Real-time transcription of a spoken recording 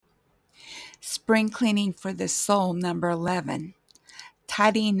Spring cleaning for the soul, number 11.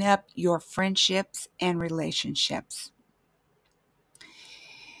 Tidying up your friendships and relationships.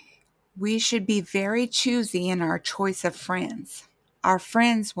 We should be very choosy in our choice of friends. Our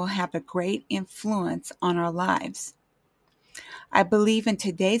friends will have a great influence on our lives. I believe in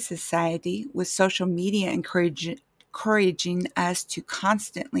today's society, with social media encouraging us to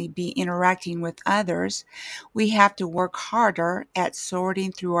constantly be interacting with others, we have to work harder at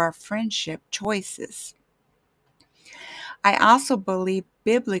sorting through our friendship choices. I also believe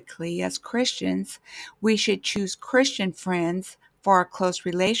biblically, as Christians, we should choose Christian friends for our close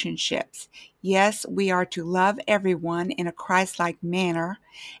relationships. Yes, we are to love everyone in a Christ like manner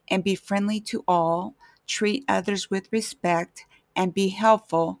and be friendly to all, treat others with respect, and be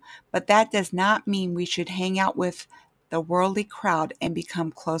helpful, but that does not mean we should hang out with the worldly crowd and become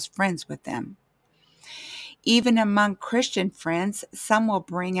close friends with them. Even among Christian friends, some will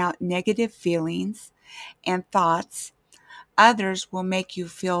bring out negative feelings and thoughts. Others will make you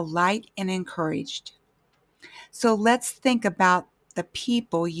feel light and encouraged. So let's think about the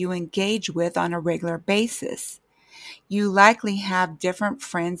people you engage with on a regular basis. You likely have different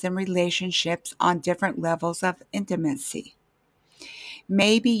friends and relationships on different levels of intimacy.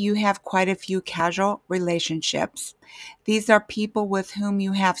 Maybe you have quite a few casual relationships. These are people with whom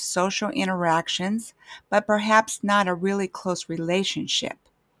you have social interactions, but perhaps not a really close relationship.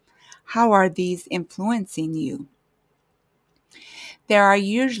 How are these influencing you? There are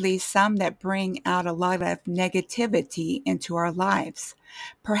usually some that bring out a lot of negativity into our lives.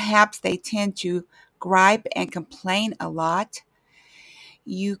 Perhaps they tend to gripe and complain a lot.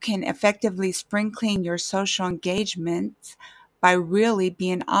 You can effectively spring clean your social engagements by really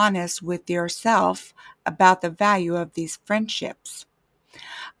being honest with yourself about the value of these friendships.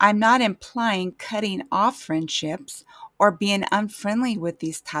 I'm not implying cutting off friendships or being unfriendly with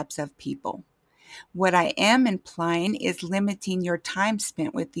these types of people. What I am implying is limiting your time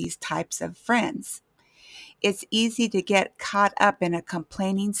spent with these types of friends. It's easy to get caught up in a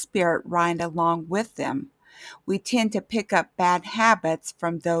complaining spirit right along with them. We tend to pick up bad habits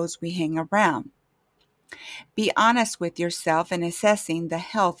from those we hang around. Be honest with yourself in assessing the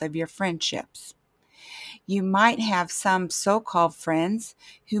health of your friendships. You might have some so called friends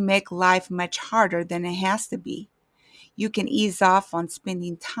who make life much harder than it has to be. You can ease off on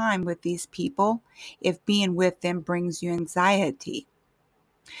spending time with these people if being with them brings you anxiety.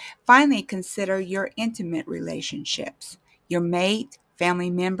 Finally, consider your intimate relationships, your mate, family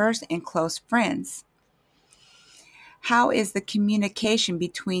members, and close friends. How is the communication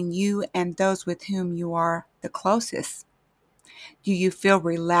between you and those with whom you are the closest? Do you feel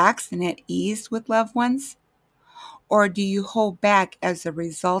relaxed and at ease with loved ones? Or do you hold back as a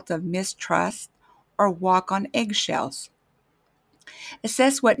result of mistrust or walk on eggshells?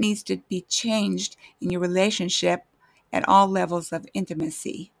 Assess what needs to be changed in your relationship at all levels of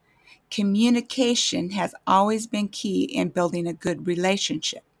intimacy. Communication has always been key in building a good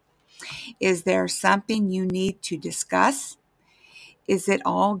relationship. Is there something you need to discuss? Is it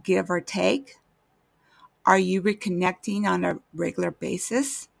all give or take? Are you reconnecting on a regular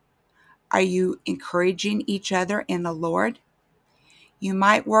basis? Are you encouraging each other in the Lord? You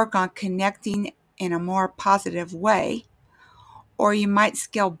might work on connecting in a more positive way, or you might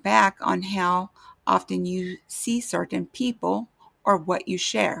scale back on how often you see certain people or what you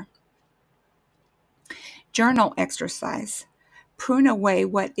share. Journal exercise. Prune away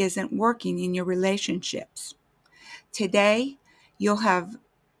what isn't working in your relationships. Today,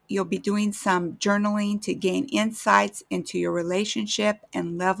 you'll be doing some journaling to gain insights into your relationship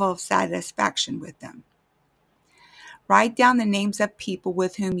and level of satisfaction with them. Write down the names of people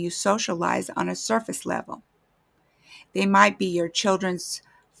with whom you socialize on a surface level. They might be your children's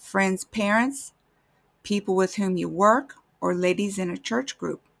friends' parents, people with whom you work, or ladies in a church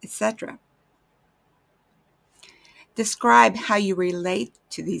group, etc. Describe how you relate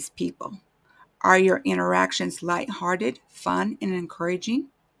to these people. Are your interactions lighthearted, fun, and encouraging?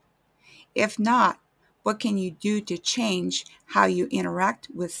 If not, what can you do to change how you interact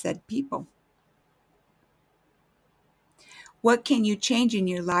with said people? What can you change in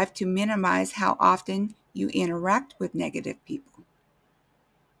your life to minimize how often you interact with negative people?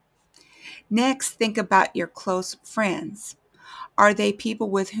 Next, think about your close friends. Are they people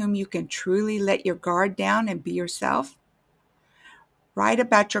with whom you can truly let your guard down and be yourself? Write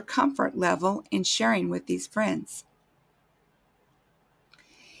about your comfort level in sharing with these friends.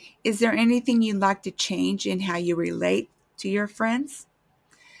 Is there anything you'd like to change in how you relate to your friends?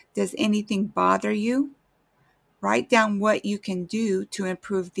 Does anything bother you? Write down what you can do to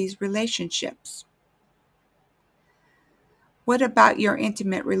improve these relationships. What about your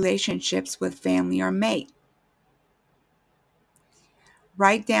intimate relationships with family or mate?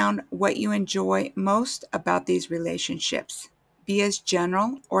 Write down what you enjoy most about these relationships. Be as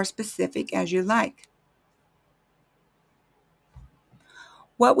general or specific as you like.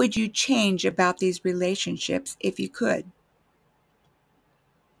 What would you change about these relationships if you could?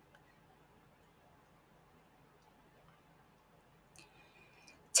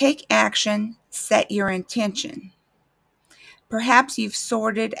 Take action, set your intention. Perhaps you've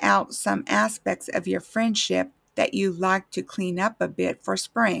sorted out some aspects of your friendship that you'd like to clean up a bit for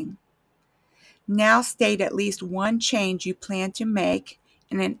spring. Now state at least one change you plan to make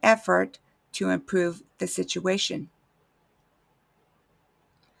in an effort to improve the situation.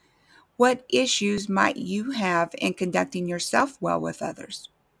 What issues might you have in conducting yourself well with others?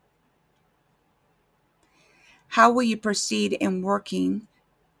 How will you proceed in working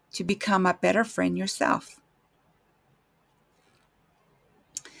to become a better friend yourself?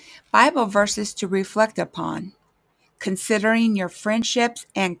 Bible verses to reflect upon, considering your friendships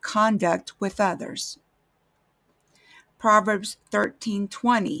and conduct with others. Proverbs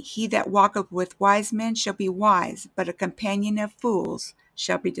 13:20, He that walketh with wise men shall be wise, but a companion of fools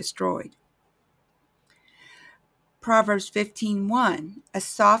shall be destroyed. Proverbs 15:1, A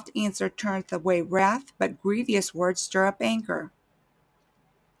soft answer turneth away wrath, but grievous words stir up anger.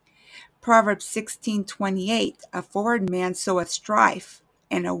 Proverbs 16:28, A forward man soweth strife,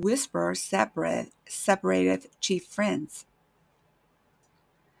 and a whisperer separateth chief friends.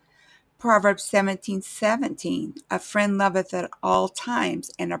 Proverbs 17:17, A friend loveth at all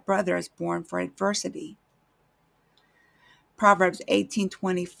times, and a brother is born for adversity. Proverbs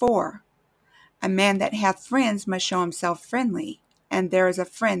 18:24, A man that hath friends must show himself friendly, and there is a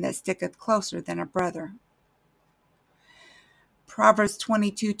friend that sticketh closer than a brother. Proverbs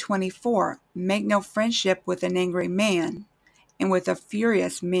 22:24, Make no friendship with an angry man, and with a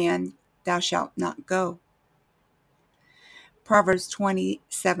furious man thou shalt not go. Proverbs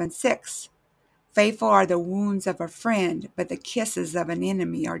 27:6, Faithful are the wounds of a friend, but the kisses of an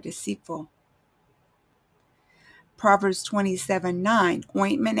enemy are deceitful. Proverbs 27:9,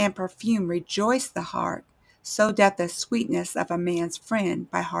 Ointment and perfume rejoice the heart, so doth the sweetness of a man's friend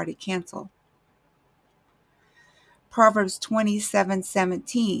by hearty counsel. Proverbs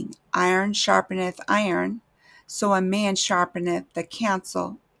 27:17, Iron sharpeneth iron, so a man sharpeneth the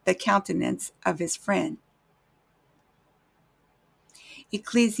countenance of his friend.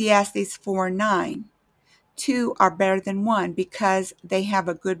 Ecclesiastes 4:9, Two are better than one, because they have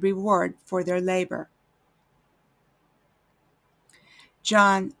a good reward for their labor.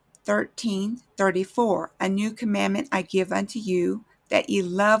 John 13:34, A new commandment I give unto you, that ye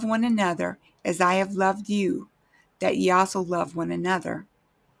love one another as I have loved you, that ye also love one another.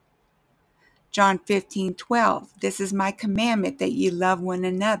 John 15:12, This is my commandment, that ye love one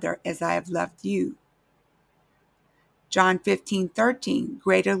another as I have loved you. John 15:13,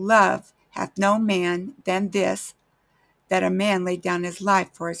 Greater love hath no man than this, that a man lay down his life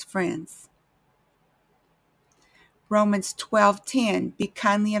for his friends. Romans 12:10, Be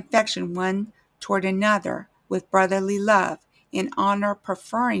kindly affectioned one toward another with brotherly love, in honor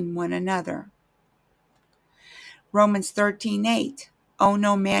preferring one another. Romans 13:8, Owe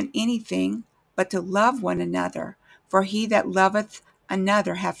no man anything but to love one another, for he that loveth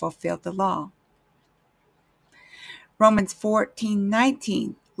another hath fulfilled the law. Romans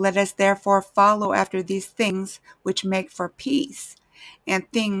 14:19, Let us therefore follow after these things which make for peace,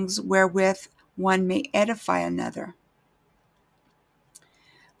 and things wherewith one may edify another.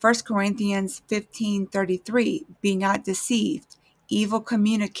 1 Corinthians 15:33, Be not deceived, evil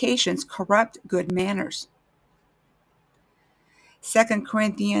communications corrupt good manners. 2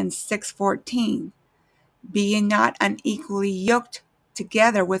 Corinthians 6:14, Be ye not unequally yoked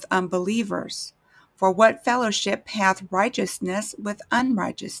together with unbelievers. For what fellowship hath righteousness with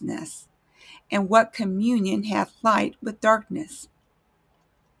unrighteousness? And what communion hath light with darkness?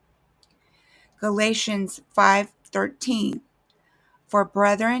 Galatians 5:13, For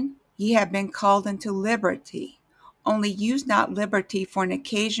brethren, ye have been called unto liberty. Only use not liberty for an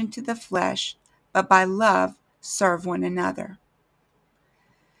occasion to the flesh, but by love serve one another.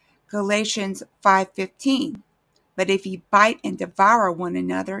 Galatians 5:15, But if ye bite and devour one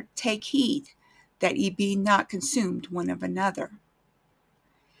another, take heed that ye be not consumed one of another.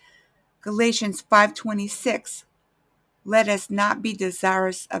 Galatians 5:26, Let us not be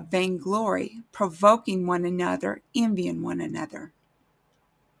desirous of vainglory, provoking one another, envying one another.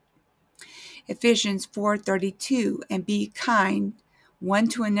 Ephesians 4:32, And be kind one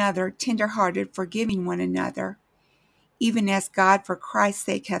to another, tender-hearted, forgiving one another, even as God for Christ's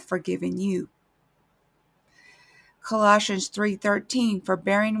sake hath forgiven you. Colossians 3:13,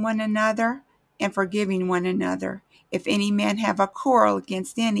 forbearing one another and forgiving one another, if any man have a quarrel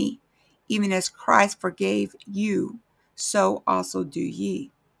against any, even as Christ forgave you, so also do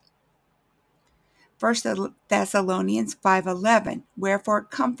ye. 1 Thessalonians 5:11, wherefore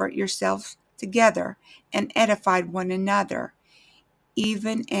comfort yourselves together and edify one another,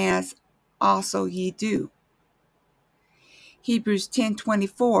 even as also ye do. Hebrews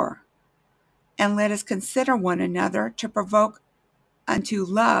 10:24, and let us consider one another to provoke unto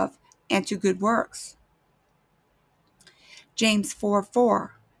love and to good works. James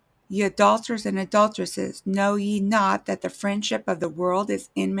 4:4, ye adulterers and adulteresses, know ye not that the friendship of the world is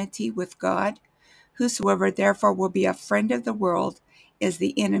enmity with God? Whosoever therefore will be a friend of the world is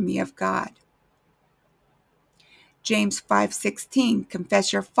the enemy of God. James 5:16,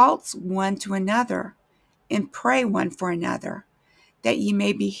 confess your faults one to another, and pray one for another, that ye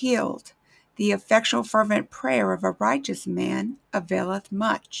may be healed. The effectual fervent prayer of a righteous man availeth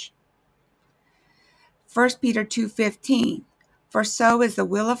much. 1 Peter 2:15, for so is the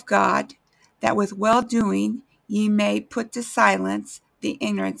will of God, that with well-doing ye may put to silence the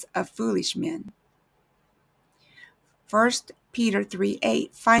ignorance of foolish men. 1 Peter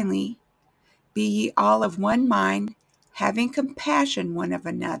 3:8, finally, be ye all of one mind, having compassion one of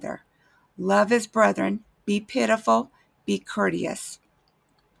another. Love as brethren, be pitiful, be courteous.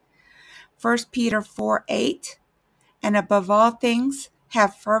 1 Peter 4:8, and above all things,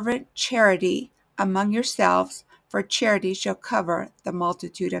 have fervent charity among yourselves, for charity shall cover the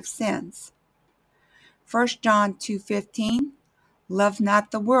multitude of sins. 1 John 2:15, love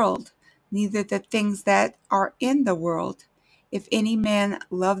not the world, neither the things that are in the world. If any man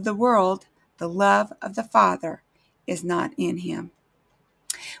love the world, the love of the Father is not in him.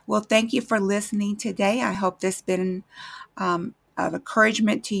 Well, thank you for listening today. I hope this has been of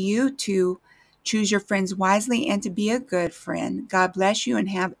encouragement to you to choose your friends wisely and to be a good friend. God bless you and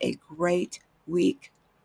have a great week.